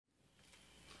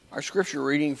Our scripture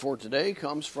reading for today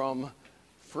comes from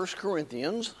 1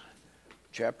 Corinthians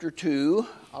chapter 2.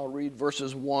 I'll read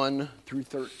verses 1 through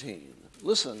 13.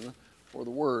 Listen for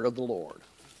the word of the Lord.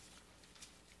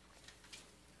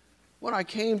 When I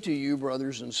came to you,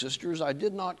 brothers and sisters, I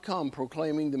did not come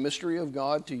proclaiming the mystery of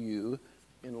God to you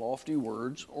in lofty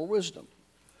words or wisdom.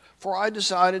 For I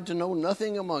decided to know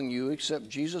nothing among you except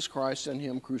Jesus Christ and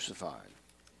Him crucified.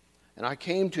 And I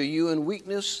came to you in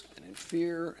weakness and in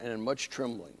fear and in much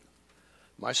trembling.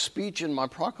 My speech and my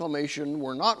proclamation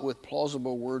were not with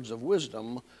plausible words of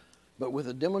wisdom, but with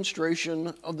a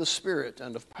demonstration of the Spirit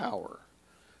and of power,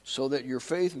 so that your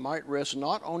faith might rest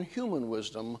not on human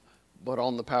wisdom, but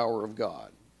on the power of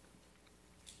God.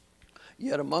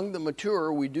 Yet among the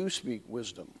mature we do speak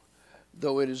wisdom,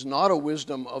 though it is not a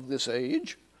wisdom of this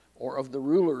age, or of the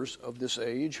rulers of this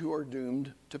age who are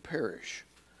doomed to perish.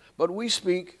 But we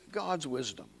speak God's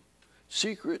wisdom,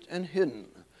 secret and hidden,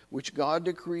 which God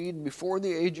decreed before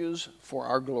the ages for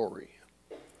our glory.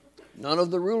 None of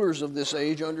the rulers of this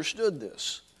age understood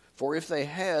this, for if they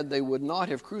had, they would not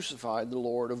have crucified the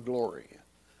Lord of glory.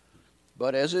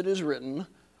 But as it is written,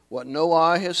 what no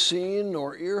eye has seen,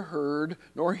 nor ear heard,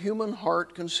 nor human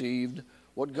heart conceived,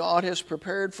 what God has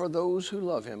prepared for those who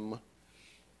love Him,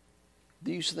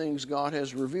 these things God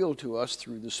has revealed to us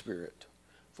through the Spirit.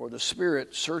 For the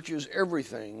Spirit searches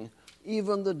everything,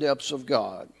 even the depths of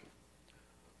God.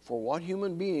 For what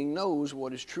human being knows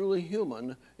what is truly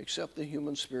human except the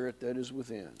human spirit that is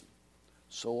within?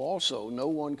 So also no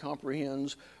one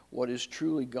comprehends what is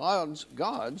truly God's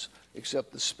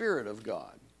except the Spirit of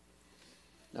God.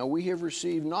 Now we have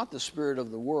received not the spirit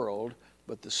of the world,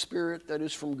 but the Spirit that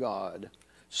is from God,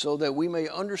 so that we may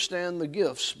understand the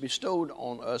gifts bestowed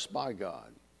on us by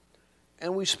God.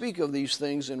 And we speak of these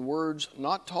things in words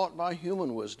not taught by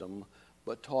human wisdom,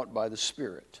 but taught by the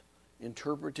Spirit,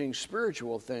 interpreting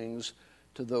spiritual things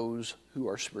to those who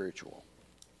are spiritual.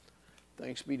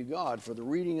 Thanks be to God for the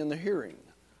reading and the hearing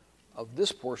of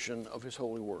this portion of His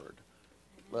holy word.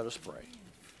 Let us pray.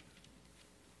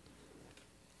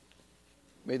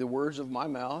 May the words of my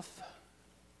mouth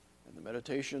and the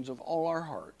meditations of all our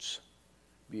hearts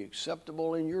be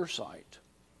acceptable in your sight,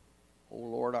 O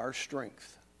Lord, our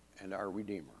strength and our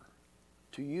Redeemer.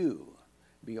 To you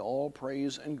be all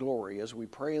praise and glory as we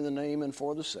pray in the name and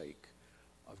for the sake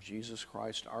of Jesus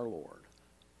Christ our Lord.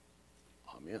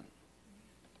 Amen.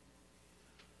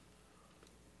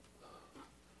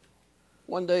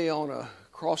 One day on a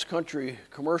cross-country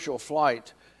commercial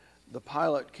flight, the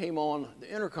pilot came on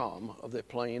the intercom of the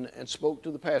plane and spoke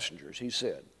to the passengers. He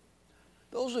said,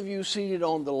 "Those of you seated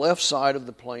on the left side of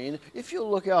the plane, if you'll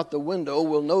look out the window,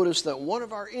 will notice that one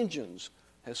of our engines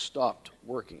has stopped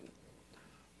working.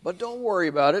 But don't worry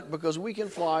about it because we can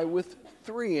fly with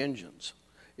 3 engines.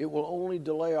 It will only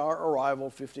delay our arrival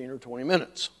 15 or 20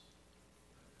 minutes."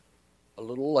 A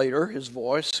little later, his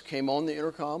voice came on the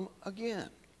intercom again.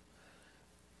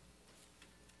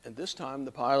 And this time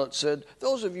the pilot said,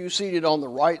 "Those of you seated on the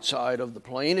right side of the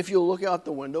plane, if you'll look out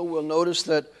the window, will notice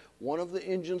that one of the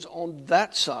engines on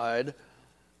that side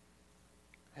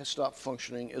has stopped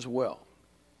functioning as well.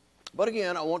 But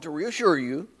again, I want to reassure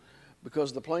you,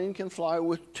 because the plane can fly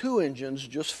with 2 engines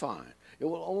just fine. It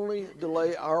will only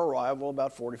delay our arrival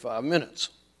about 45 minutes.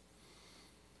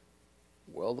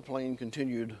 Well, the plane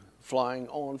continued flying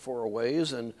on for a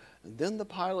ways, and then the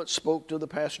pilot spoke to the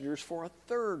passengers for a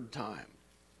third time.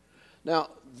 Now,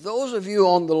 those of you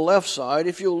on the left side,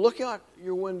 if you'll look out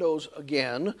your windows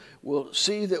again, will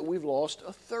see that we've lost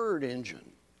a 3rd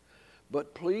engine.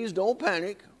 But please don't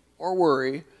panic or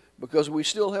worry, because we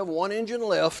still have 1 engine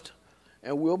left,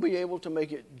 and we'll be able to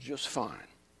make it just fine.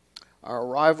 Our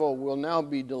arrival will now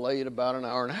be delayed about an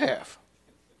hour and a half."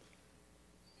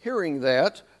 Hearing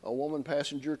that, a woman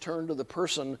passenger turned to the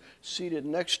person seated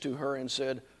next to her and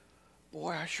said,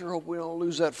 "Boy, I sure hope we don't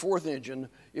lose that 4th engine.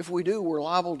 If we do, we're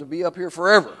liable to be up here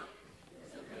forever."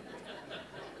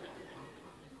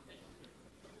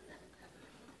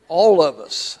 All of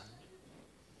us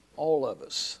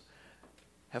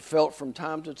have felt from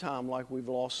time to time like we've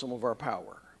lost some of our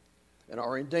power and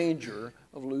are in danger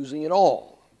of losing it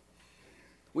all.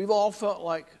 We've all felt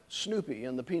like Snoopy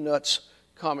in the Peanuts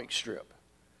comic strip.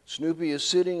 Snoopy is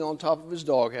sitting on top of his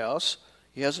doghouse.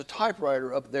 He has a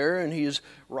typewriter up there and he is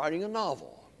writing a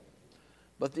novel.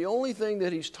 But the only thing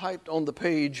that he's typed on the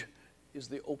page is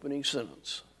the opening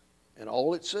sentence. And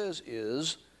all it says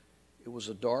is, "It was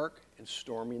a dark and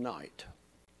stormy night."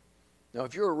 Now,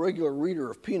 if you're a regular reader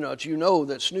of Peanuts, you know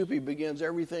that Snoopy begins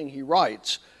everything he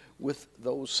writes with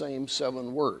those same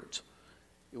 7 words.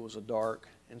 It was a dark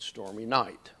and stormy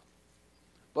night.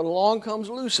 But along comes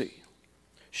Lucy.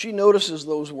 She notices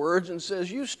those words and says,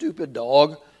 "You stupid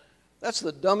dog, That's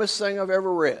the dumbest thing I've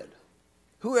ever read.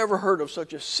 Who ever heard of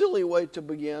such a silly way to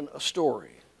begin a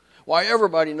story? Why,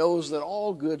 everybody knows that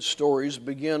all good stories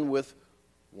begin with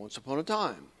once upon a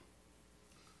time.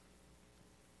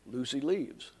 Lucy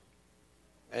leaves.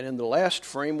 And in the last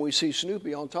frame, we see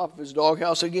Snoopy on top of his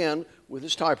doghouse again with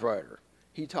his typewriter.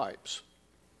 He types.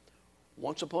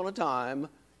 Once upon a time,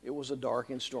 it was a dark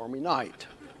and stormy night.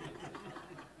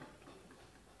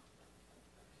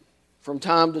 From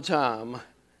time to time,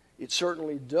 it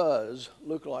certainly does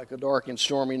look like a dark and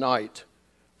stormy night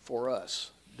for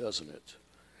us, doesn't it?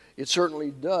 It certainly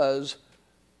does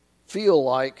feel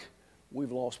like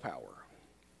we've lost power.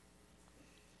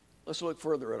 Let's look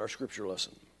further at our scripture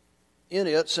lesson. In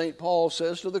it, St. Paul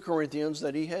says to the Corinthians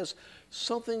that he has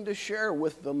something to share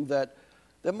with them that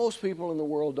most people in the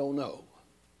world don't know.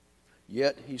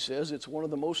 Yet, he says, it's one of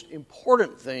the most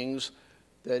important things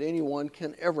that anyone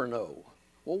can ever know.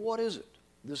 Well, what is it?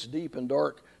 This deep and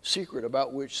dark secret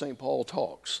about which St. Paul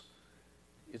talks.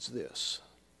 It's this.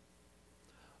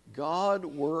 God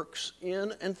works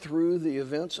in and through the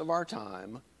events of our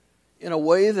time in a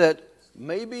way that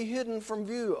may be hidden from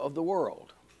view of the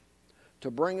world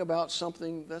to bring about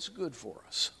something that's good for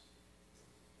us.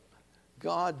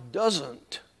 God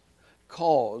doesn't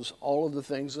cause all of the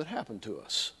things that happen to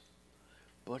us,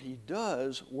 but he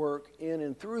does work in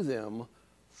and through them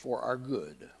for our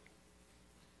good.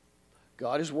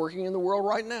 God is working in the world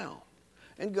right now,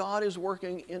 and God is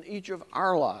working in each of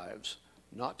our lives,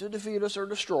 not to defeat us or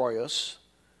destroy us,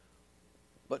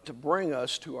 but to bring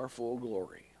us to our full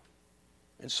glory.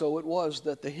 And so it was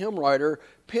that the hymn writer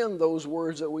penned those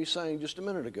words that we sang just a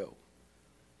minute ago.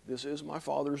 This is my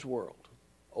Father's world.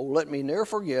 Oh, let me ne'er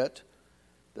forget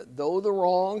that though the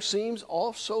wrong seems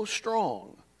oft so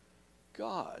strong,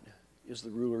 God is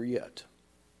the ruler yet.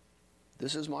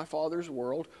 This is my Father's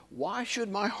world. Why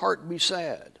should my heart be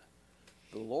sad?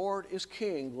 The Lord is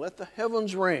King. Let the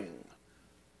heavens ring.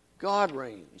 God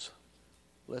reigns.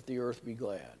 Let the earth be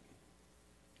glad.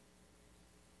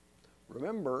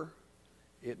 Remember,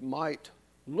 it might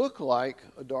look like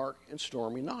a dark and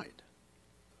stormy night,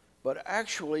 but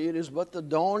actually it is but the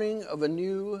dawning of a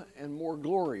new and more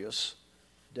glorious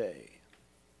day.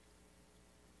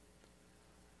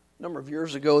 A number of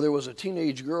years ago, there was a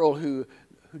teenage girl who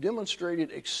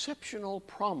demonstrated exceptional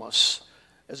promise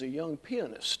as a young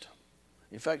pianist.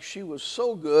 In fact, she was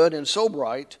so good and so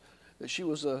bright that she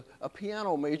was a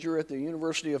piano major at the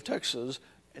University of Texas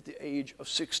at the age of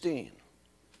 16.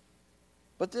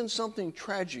 But then something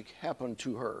tragic happened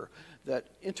to her that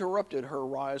interrupted her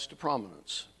rise to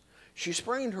prominence. She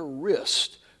sprained her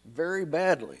wrist very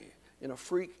badly in a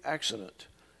freak accident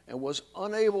and was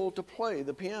unable to play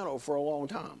the piano for a long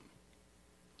time.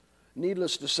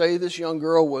 Needless to say, this young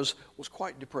girl was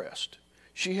quite depressed.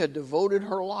 She had devoted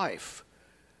her life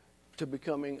to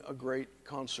becoming a great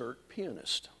concert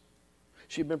pianist.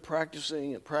 She'd been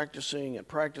practicing and practicing and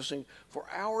practicing for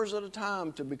hours at a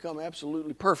time to become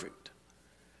absolutely perfect.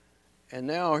 And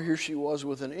now here she was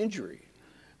with an injury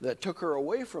that took her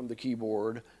away from the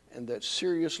keyboard and that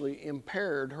seriously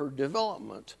impaired her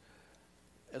development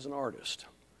as an artist.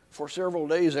 For several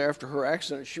days after her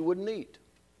accident, she wouldn't eat.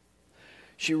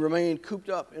 She remained cooped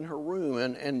up in her room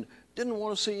and didn't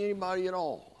want to see anybody at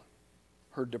all.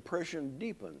 Her depression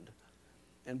deepened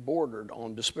and bordered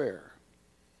on despair.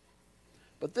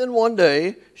 But then one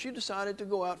day, she decided to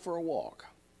go out for a walk.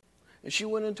 And she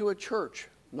went into a church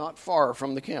not far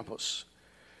from the campus.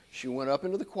 She went up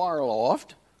into the choir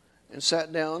loft and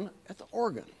sat down at the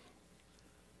organ.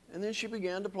 And then she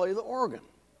began to play the organ,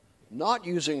 not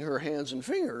using her hands and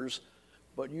fingers,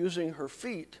 but using her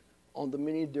feet on the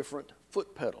many different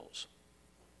foot pedals.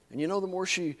 And you know, the more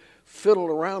she fiddled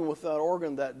around with that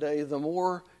organ that day, the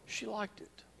more she liked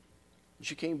it. And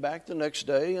she came back the next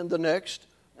day and the next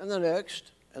and the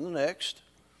next and the next.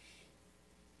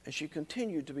 And she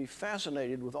continued to be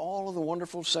fascinated with all of the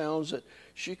wonderful sounds that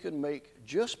she could make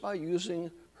just by using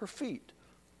her feet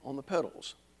on the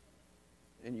pedals.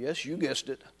 And yes, you guessed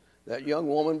it, that young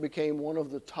woman became one of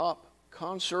the top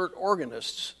concert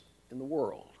organists in the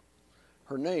world.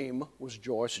 Her name was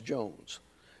Joyce Jones,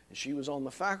 and she was on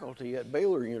the faculty at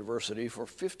Baylor University for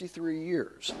 53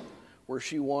 years, where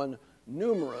she won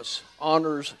numerous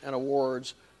honors and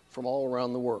awards from all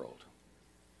around the world.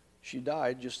 She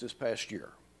died just this past year.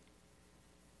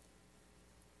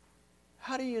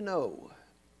 How do you know?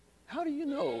 How do you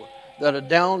know that a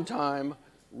downtime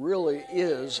really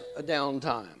is a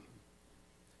downtime?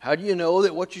 How do you know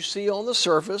that what you see on the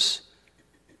surface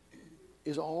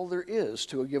is all there is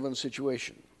to a given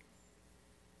situation?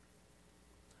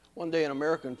 One day, an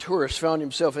American tourist found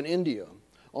himself in India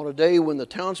on a day when the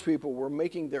townspeople were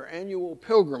making their annual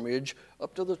pilgrimage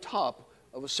up to the top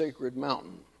of a sacred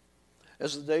mountain.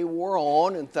 As the day wore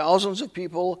on and thousands of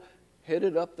people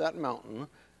headed up that mountain,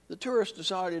 the tourist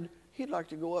decided he'd like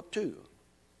to go up too.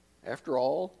 After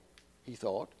all, he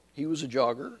thought, he was a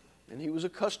jogger and he was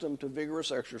accustomed to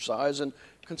vigorous exercise and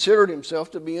considered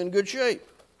himself to be in good shape.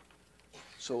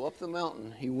 So up the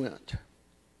mountain he went.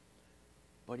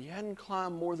 But he hadn't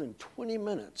climbed more than 20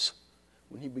 minutes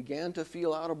when he began to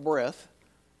feel out of breath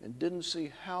and didn't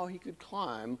see how he could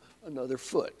climb another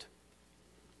foot.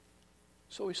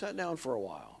 So he sat down for a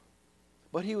while.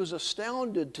 But he was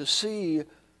astounded to see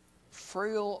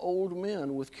frail old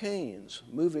men with canes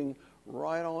moving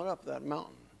right on up that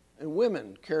mountain, and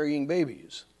women carrying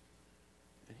babies.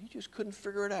 And he just couldn't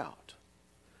figure it out.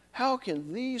 How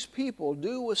can these people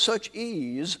do with such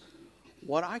ease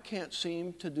what I can't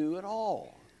seem to do at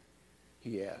all?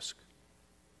 He asked.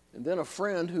 And then a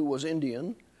friend who was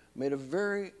Indian made a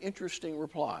very interesting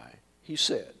reply. He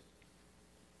said,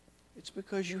 "It's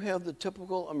because you have the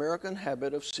typical American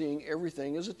habit of seeing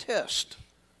everything as a test.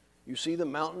 You see the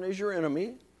mountain as your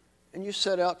enemy, and you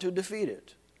set out to defeat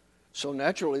it. So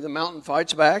naturally, the mountain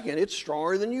fights back, and it's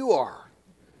stronger than you are."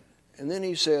 And then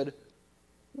he said,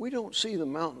 "We don't see the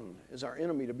mountain as our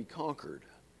enemy to be conquered.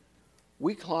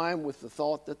 We climb with the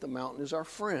thought that the mountain is our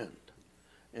friend,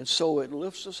 and so it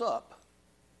lifts us up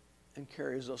and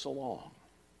carries us along."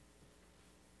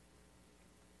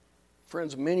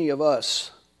 Friends, many of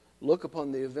us look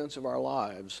upon the events of our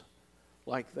lives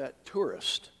like that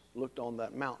tourist looked on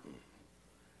that mountain,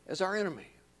 as our enemy,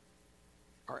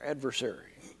 our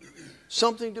adversary,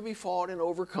 something to be fought and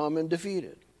overcome and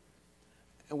defeated.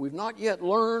 And we've not yet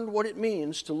learned what it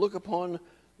means to look upon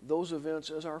those events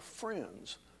as our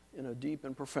friends in a deep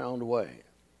and profound way.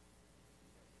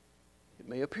 It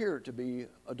may appear to be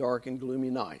a dark and gloomy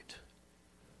night,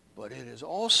 but it is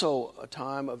also a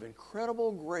time of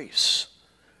incredible grace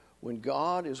when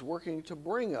God is working to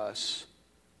bring us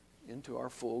into our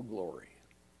full glory.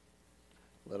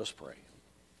 Let us pray.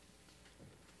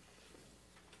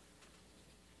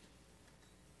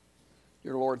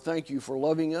 Dear Lord, thank you for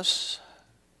loving us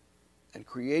and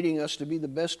creating us to be the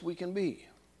best we can be.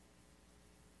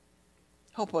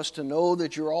 Help us to know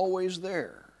that you're always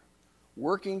there,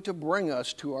 working to bring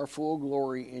us to our full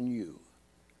glory in you.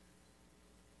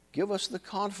 Give us the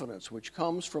confidence which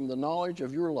comes from the knowledge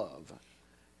of your love,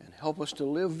 and help us to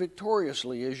live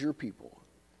victoriously as your people.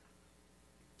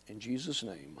 In Jesus'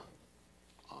 name,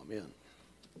 amen.